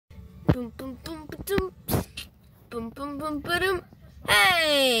Boom, boom, boom, ba-dum. Boom, boom, boom, ba-dum.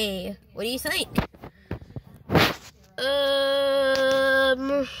 Hey, what do you think? I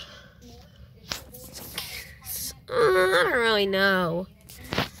don't really know.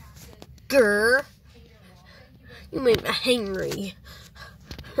 Grr. You made me hangry.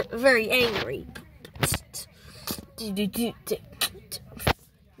 Very angry.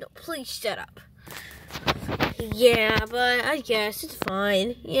 No, please shut up. Yeah, but I guess it's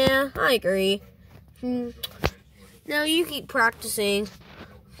fine. Yeah, I agree. Now you keep practicing.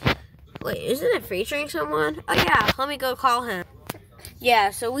 Wait, isn't it featuring someone? Oh yeah, let me go call him.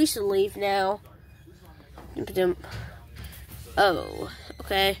 Yeah, so we should leave now. Oh,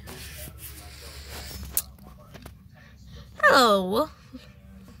 okay. Hello,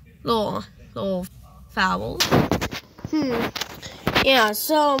 little foul. Yeah,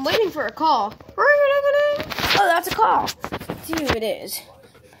 so I'm waiting for a call. Oh, that's a call. Let's see who it is.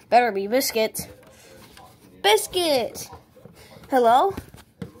 Better be Biscuit. Biscuit! Hello?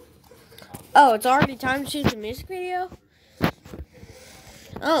 Oh, it's already time to shoot the music video?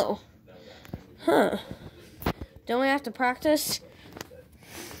 Oh. Huh. Don't we have to practice?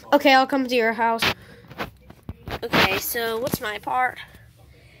 Okay, I'll come to your house. Okay, so what's my part?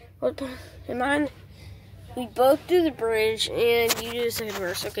 What part? Mine? We both do the bridge, and you do the second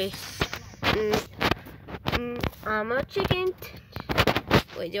verse. Okay. I'm a chicken.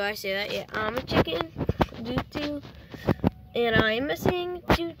 Wait, do I say that? Yeah, I'm a chicken. Do. And I'm missing.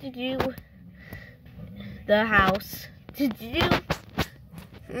 Do. The house. Do.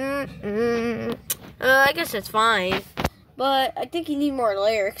 I guess that's fine. But I think you need more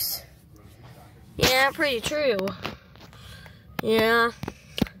lyrics. Yeah, pretty true. Yeah.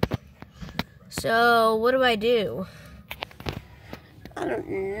 So, what do I do? I don't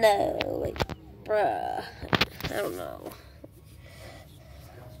know. Like, bruh. I don't know.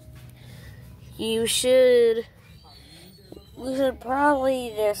 We should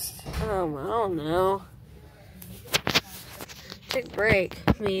probably just, I don't know. Take a break.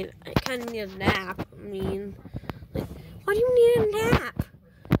 I mean, I kind of need a nap. I mean, like, why do you need a nap?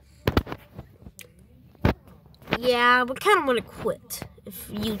 Yeah, but kind of want to quit if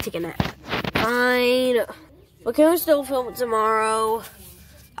you take a nap. Fine. But can we still film it tomorrow?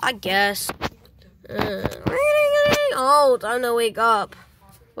 I guess. Oh, time to wake up.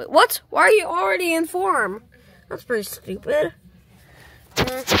 Wait, what? Why are you already in form? That's pretty stupid.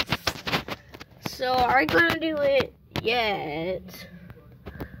 So, are you gonna do it yet?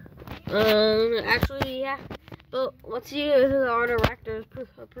 Actually, yeah. But let's see if our directors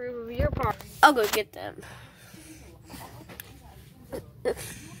approve of your part. I'll go get them.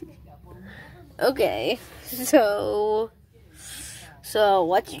 Okay, so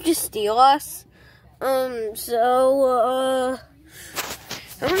what, you just steal us? I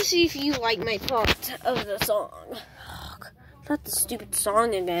want to see if you like my part of the song. Not the stupid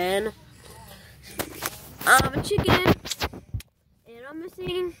song again. I'm a chicken, and I'm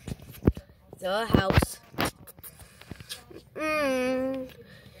missing the house. You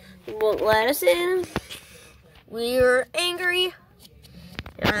won't let us in. We're angry.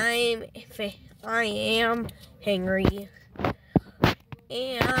 I am hangry,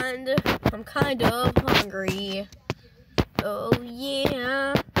 and I'm kind of hungry. Oh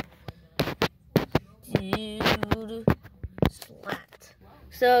yeah, dude, slat.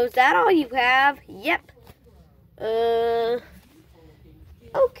 So is that all you have? Yep.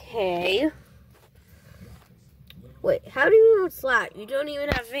 Okay. Wait, how do you slat? You don't even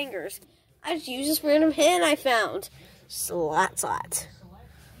have fingers. I just used this random hand I found. Slat.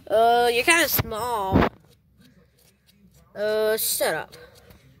 You're kind of small. Shut up.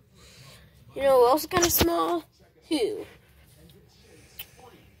 You know who else is kind of small? Who?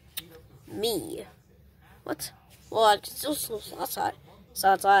 Me. What? Well, I still outside. So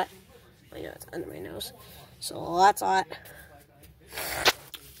outside. I know it's under my nose. So that's hot.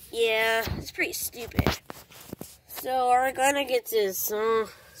 Yeah, it's pretty stupid. So are we gonna get this?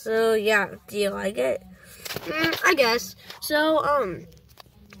 So yeah, do you like it? I guess. So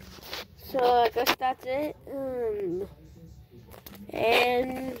I guess that's it.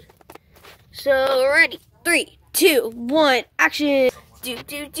 And so ready, 3, 2, 1, action. Do.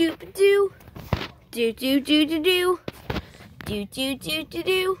 Do. Do.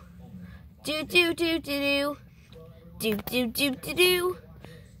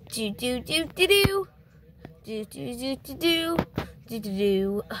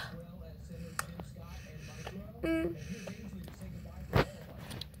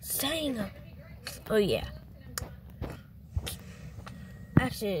 Saying, oh yeah.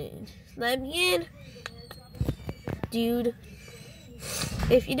 Action. Let me in, dude.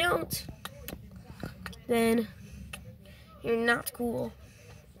 If you don't, then you're not cool.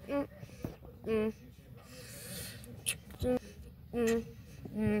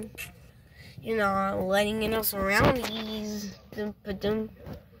 You're not letting in us Roundys.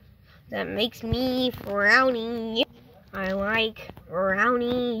 That makes me frowny. I like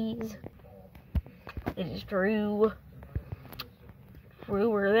Roundys. It is true.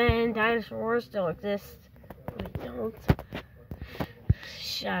 Truer than dinosaurs still exist. We don't.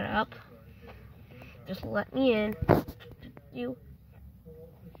 Shut up. Just let me in. You.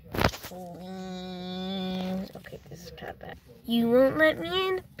 Please. Okay, this is kind of bad. You won't let me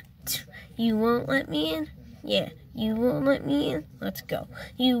in? You won't let me in? Yeah, you won't let me in? Let's go.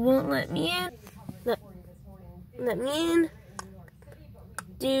 You won't let me in? Let me in?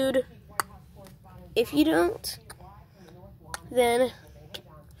 Dude, if you don't, then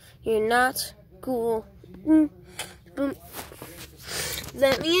you're not cool.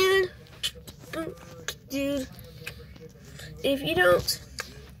 Let me in? Dude, if you don't,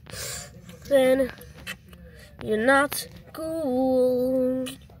 then you're not cool.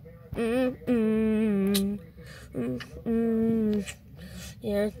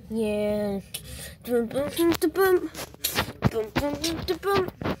 Yeah, yeah. Do bump.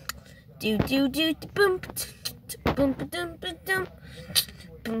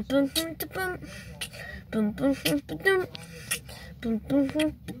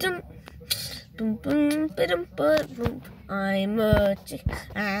 I'm a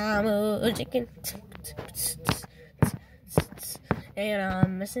chicken. And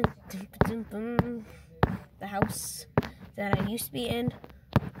I'm missing the house that I used to be in.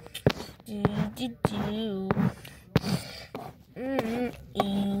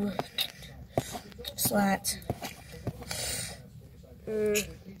 Slat.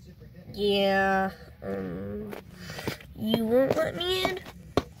 Yeah. You won't let me in?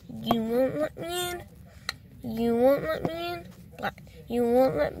 You won't let me in? You won't let me in? Black. You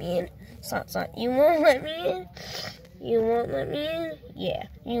won't let me in? Slat. You won't let me in? You won't let me in? Yeah.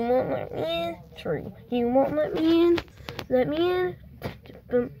 You won't let me in? True. You won't let me in? Let me in?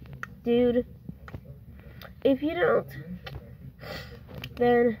 Dude. If you don't,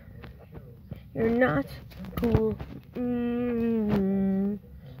 then you're not cool.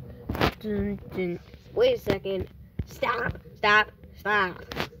 Wait a second. Stop.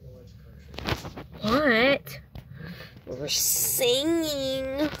 What? We're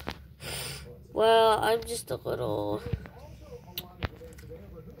singing. Well, I'm just a little...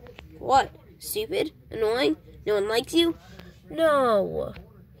 What? Stupid? Annoying? No one likes you? No.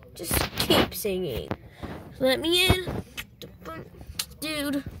 Just keep singing. Let me in.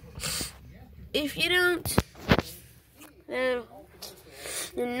 Dude. If you don't, then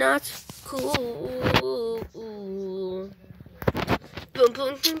you're not cool.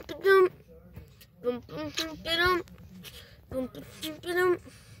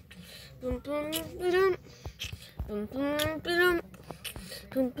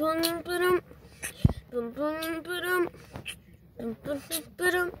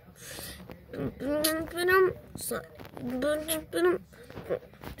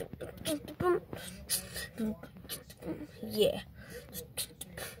 Yeah.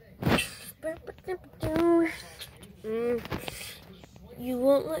 You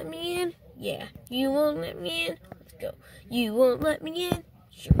won't let me in? Yeah. You won't let me in? Let's go. You won't let me in?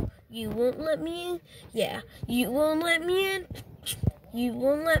 Sure. You won't let me in? Yeah. You won't let me in? You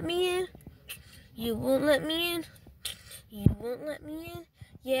won't let me in? You won't let me in? You won't let me in?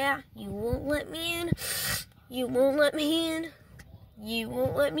 Yeah. You won't let me in? You won't let me in? You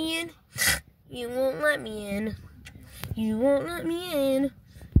won't let me in? You won't let me in? You won't let me in?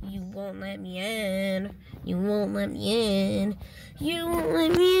 You won't let me in? You won't let me in? You won't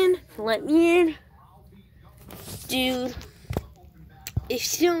let me in? Let me in? Dude,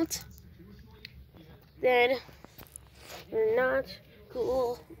 if you don't, then you're not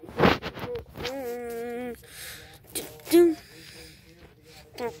cool.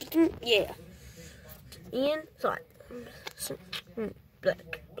 Yeah. Ian, sorry.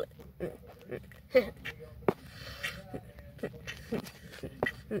 Black.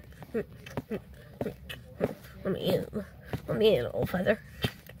 Let me in, old feather.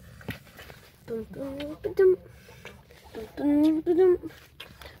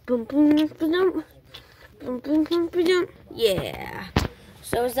 Yeah.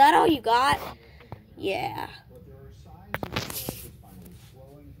 So is that all you got? Yeah.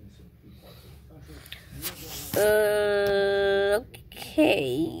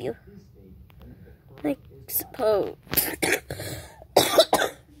 Okay. I suppose.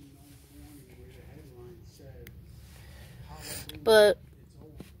 But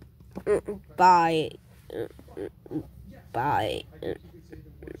Bye. Bye.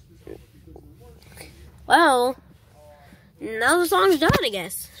 Well, now the song's done, I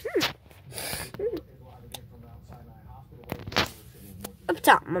guess. Up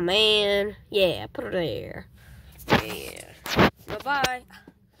top, my man. Yeah, put it there. Yeah. Bye-bye.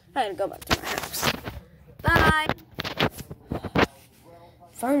 I gotta go back to my house. Bye.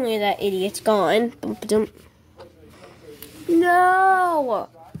 Finally, that idiot's gone. No!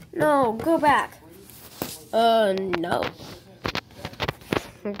 No, go back. No.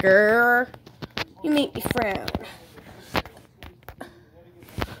 Grr. You make me frown.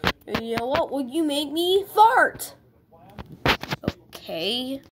 You know what? Would you make me fart? Okay.